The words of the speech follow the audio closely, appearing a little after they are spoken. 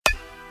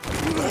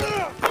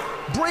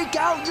break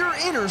out your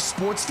inner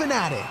sports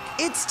fanatic.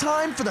 It's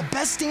time for the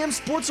best damn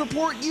sports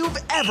report you've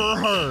ever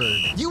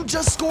heard. You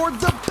just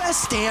scored the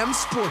best damn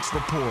sports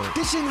report.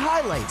 Dishing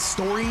highlights,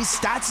 stories,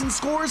 stats, and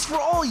scores for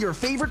all your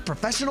favorite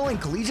professional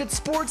and collegiate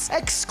sports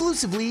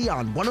exclusively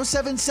on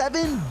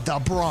 107.7 The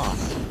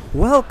Bronx.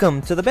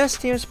 Welcome to the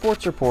best damn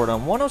sports report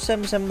on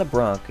 107.7 The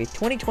Bronx, a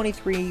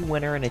 2023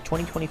 winner and a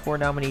 2024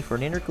 nominee for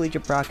an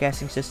Intercollegiate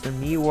Broadcasting System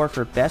the award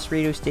for best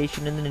radio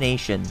station in the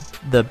nation.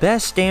 The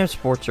best damn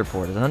sports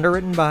report is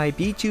underwritten by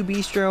B2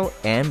 Bistro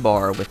and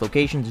Bar, with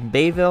locations in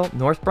Bayville,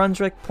 North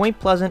Brunswick, Point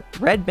Pleasant,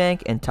 Red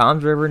Bank, and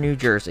Toms River, New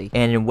Jersey,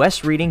 and in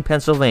West Reading,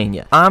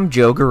 Pennsylvania. I'm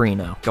Joe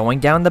Garino. Going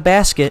down the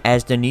basket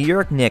as the New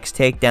York Knicks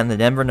take down the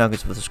Denver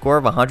Nuggets with a score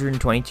of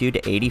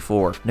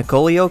 122-84.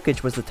 Nikola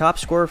Jokic was the top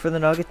scorer for the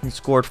Nuggets and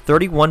scored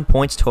 31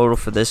 points total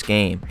for this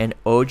game, and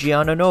OG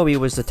Anunoby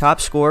was the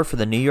top scorer for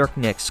the New York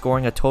Knicks,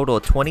 scoring a total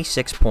of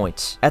 26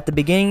 points. At the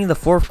beginning of the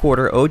fourth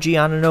quarter, OG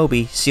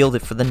Anunoby sealed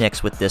it for the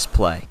Knicks with this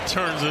play.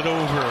 Turns it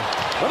over.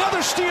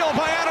 Another steal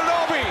by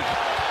Anunoby.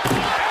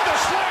 And a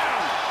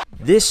slam.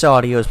 This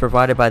audio is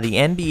provided by the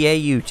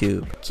NBA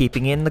YouTube,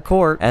 keeping it in the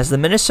court as the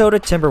Minnesota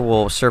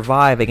Timberwolves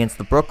survive against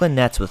the Brooklyn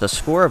Nets with a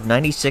score of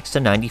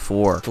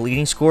 96-94. The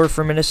leading scorer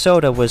for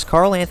Minnesota was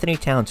Karl Anthony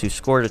Towns, who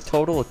scored a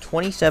total of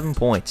 27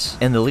 points,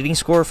 and the leading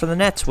scorer for the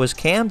Nets was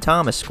Cam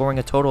Thomas, scoring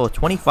a total of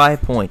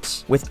 25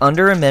 points. With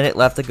under a minute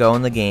left to go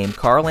in the game,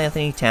 Karl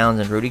Anthony Towns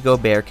and Rudy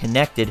Gobert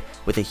connected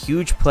with a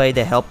huge play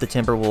to help the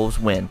Timberwolves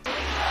win.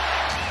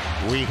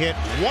 We hit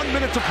 1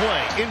 minute to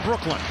play in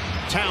Brooklyn.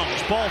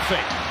 Towns, ball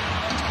fake.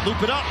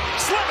 Loop it up,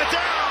 slam it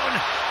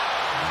down!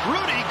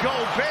 Rudy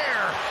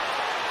Gobert,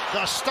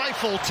 the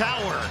Stifle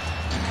Tower.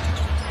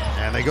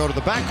 And they go to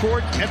the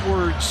backcourt.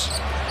 Edwards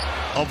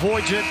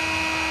avoids it,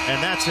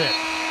 and that's it.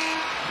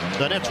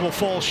 The Nets will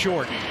fall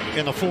short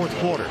in the fourth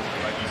quarter.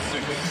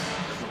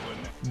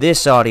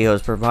 This audio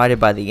is provided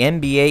by the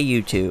NBA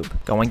YouTube.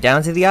 Going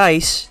down to the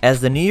ice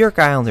as the New York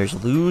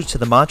Islanders lose to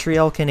the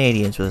Montreal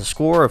Canadiens with a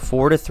score of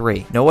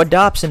 4-3. Noah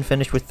Dobson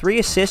finished with 3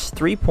 assists,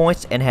 3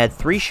 points, and had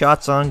 3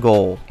 shots on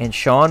goal. And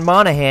Sean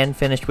Monahan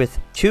finished with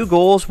 2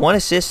 goals, 1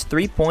 assist,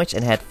 3 points,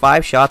 and had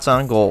 5 shots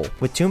on goal.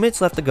 With 2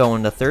 minutes left to go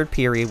in the third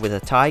period with a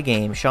tie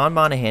game, Sean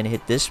Monahan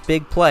hit this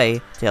big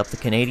play to help the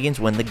Canadiens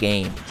win the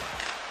game.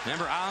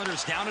 Remember,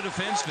 Islanders down a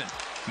defenseman.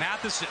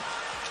 Matheson,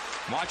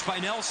 watched by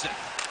Nelson.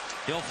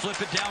 He'll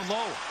flip it down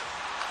low.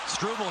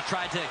 Struble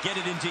tried to get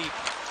it in deep.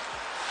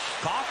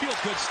 Caulfield,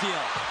 good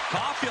steal.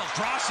 Caulfield,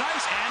 cross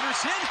ice.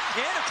 Anderson,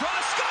 in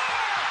across, score!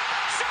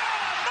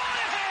 Sean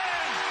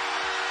Monahan!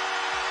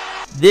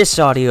 This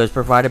audio is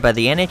provided by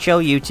the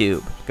NHL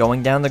YouTube.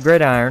 Going down the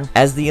gridiron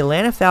as the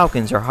Atlanta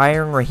Falcons are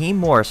hiring Raheem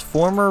Morris,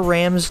 former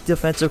Rams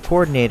defensive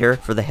coordinator,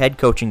 for the head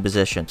coaching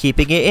position.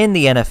 Keeping it in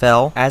the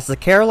NFL as the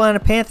Carolina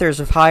Panthers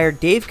have hired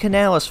Dave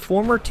Canales,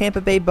 former Tampa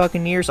Bay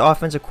Buccaneers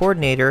offensive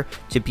coordinator,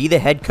 to be the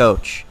head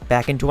coach.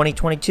 Back in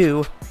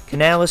 2022,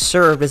 Canales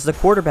served as the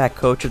quarterback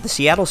coach of the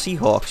Seattle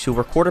Seahawks, who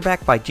were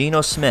quarterbacked by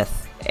Geno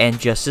Smith. And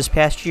just this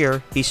past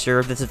year, he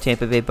served as the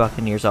Tampa Bay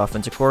Buccaneers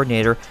offensive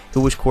coordinator, who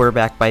was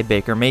quarterbacked by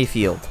Baker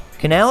Mayfield.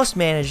 Canales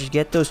managed to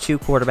get those two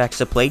quarterbacks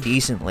to play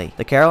decently.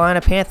 The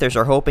Carolina Panthers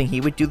are hoping he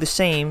would do the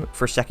same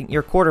for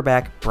second-year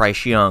quarterback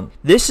Bryce Young.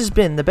 This has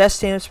been the Best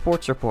Damn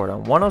Sports Report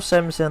on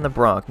 107.7 The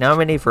Bronx,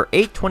 nominated for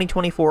 8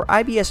 2024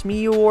 IBS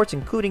Media Awards,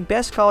 including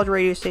Best College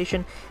Radio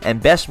Station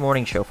and Best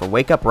Morning Show for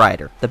Wake Up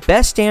Rider. The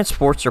Best Damn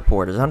Sports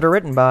Report is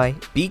underwritten by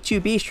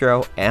B2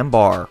 Bistro and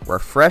Bar, where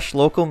fresh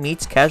local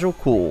meets casual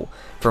cool.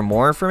 For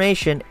more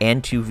information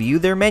and to view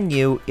their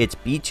menu, it's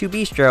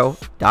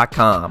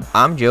b2bistro.com.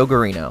 I'm Joe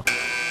Garino.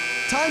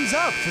 Time's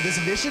up for this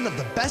edition of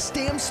the Best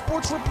Damn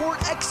Sports Report,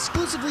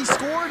 exclusively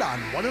scored on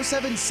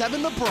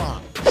 107.7 The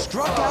Bronx.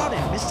 Struck out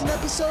and missed an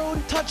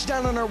episode?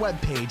 Touchdown on our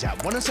webpage at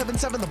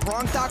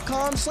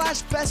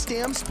 107.7thebronx.com/Best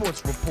Damn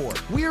Sports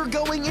Report. We're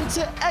going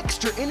into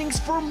extra innings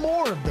for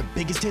more of the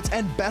biggest hits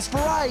and best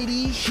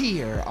variety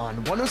here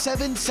on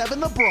 107.7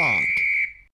 The Bronx.